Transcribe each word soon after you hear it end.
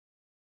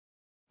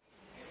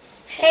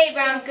Hey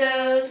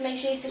Broncos! Make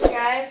sure you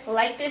subscribe,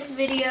 Like this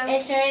video,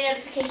 and turn on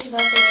notification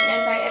bell so you get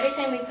notified every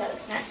time we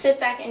post. now sit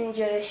back and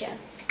enjoy the show.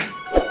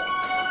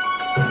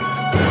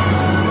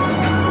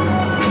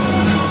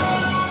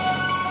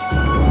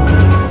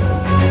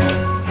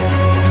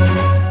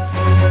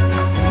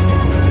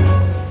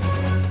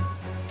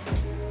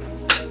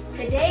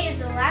 Today is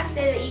the last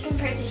day that you can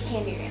purchase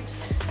candy grams.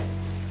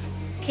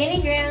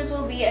 Candy grams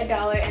will be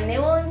 $1 and they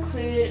will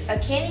include a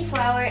candy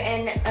flower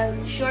and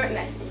a short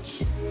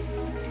message.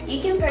 You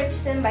can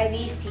purchase them by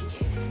these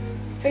teachers.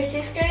 For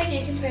 6th grade,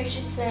 you can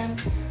purchase them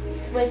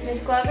with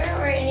Ms. Glover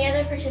or any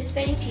other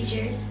participating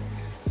teachers.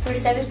 For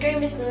 7th grade,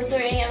 Ms. Lewis or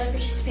any other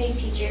participating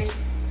teachers.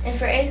 And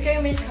for 8th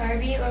grade, Ms.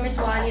 Harvey or Ms.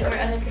 Waddy or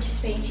other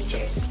participating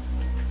teachers.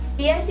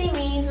 CSE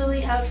meetings will be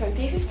held from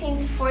 3:15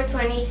 to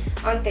 4:20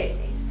 on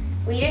Thursdays.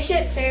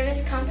 Leadership,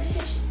 service,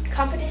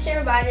 competition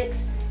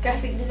robotics,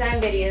 graphic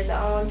design video, the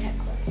All in Tech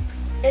Club.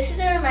 This is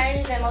a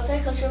reminder that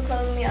Multicultural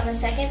Club will meet on the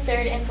 2nd,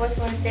 3rd, and 4th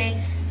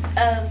Wednesday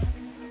of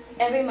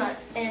every month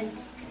in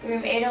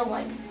room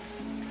 801.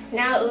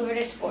 Now over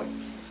to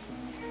sports.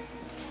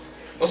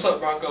 What's up,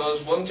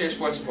 Broncos? Welcome to your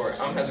sports report.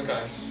 I'm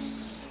Hezekiah.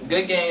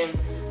 Good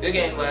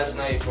game last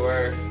night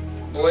for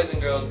boys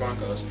and girls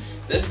Broncos.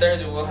 This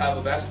Thursday we'll have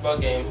a basketball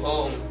game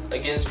home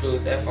against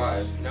Booth at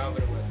 5. Now over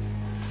to Will.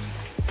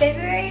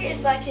 February is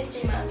Black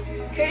History Month.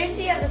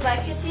 Courtesy of the Black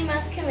History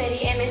Month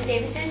Committee and Ms.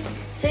 Davis's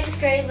 6th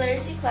grade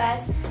literacy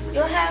class,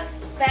 you'll have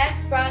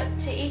facts brought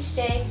to each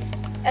day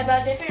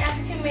about different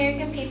African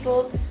American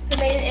people who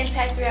made an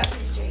impact throughout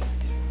history.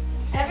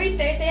 Every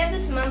Thursday of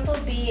this month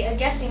will be a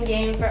guessing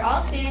game for all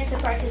students to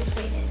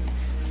participate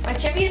in. On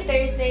Trivia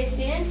Thursday,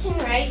 students can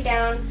write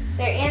down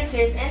their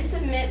answers and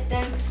submit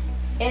them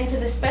into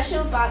the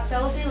special box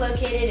that will be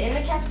located in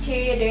the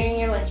cafeteria during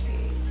your lunch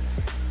period.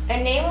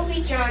 A name will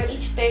be drawn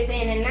each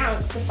Thursday and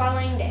announced the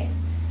following day.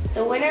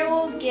 The winner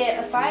will get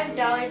a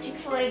 $5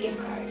 Chick-fil-A gift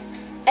card.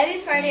 Every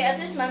Friday of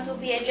this month will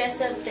be a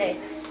dress-up day,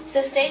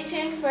 so stay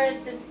tuned for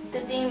the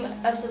theme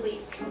of the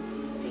week.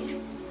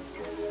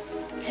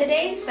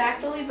 Today's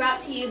fact will be brought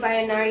to you by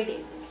Anari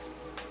Davis.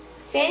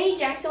 Fanny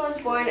Jackson was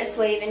born a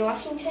slave in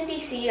Washington,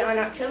 D.C. on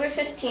October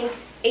 15,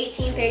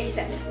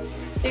 1837.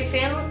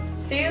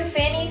 Through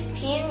Fanny's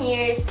teen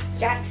years,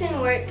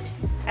 Jackson worked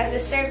as a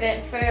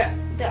servant for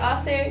the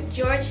author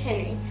George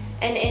Henry,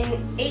 and in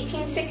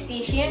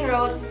 1860 she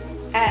enrolled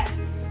at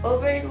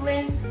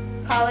Oberlin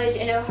College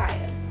in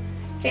Ohio.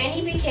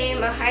 Fanny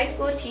became a high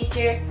school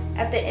teacher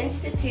at the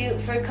Institute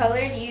for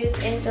Colored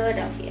Youth in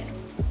Philadelphia.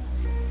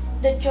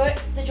 The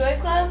Joy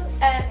Club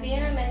at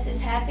VMS is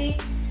happy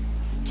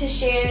to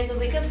share the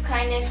Week of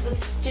Kindness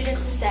with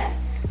students and staff.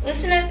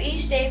 Listen up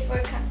each day for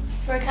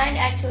a kind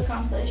act to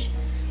accomplish.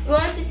 We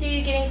want to see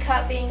you getting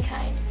caught being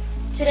kind.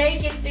 Today,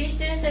 give 3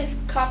 students a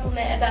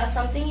compliment about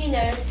something you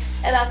noticed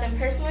about them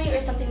personally or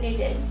something they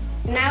did.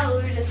 Now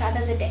over to the thought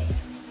of the day.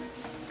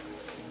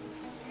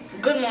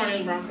 Good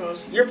morning,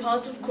 Broncos. Your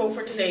positive quote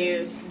for today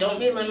is, "Don't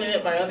be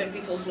limited by other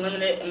people's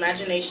limited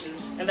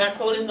imaginations." And that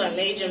quote is by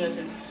Mae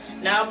Jemison.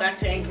 Now back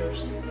to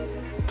anchors.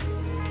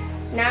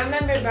 Now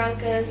remember,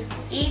 Broncos,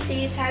 eat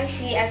these high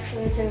C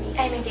excellence in me.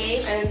 I'm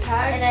engaged, I'm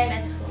empowered, and I'm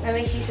ethical. Now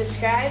make sure you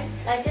subscribe,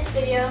 Like this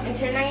video, and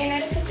turn on your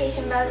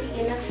notification bell so you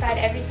get notified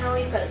every time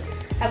we post.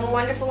 Have a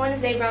wonderful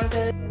Wednesday,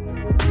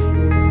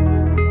 Broncos.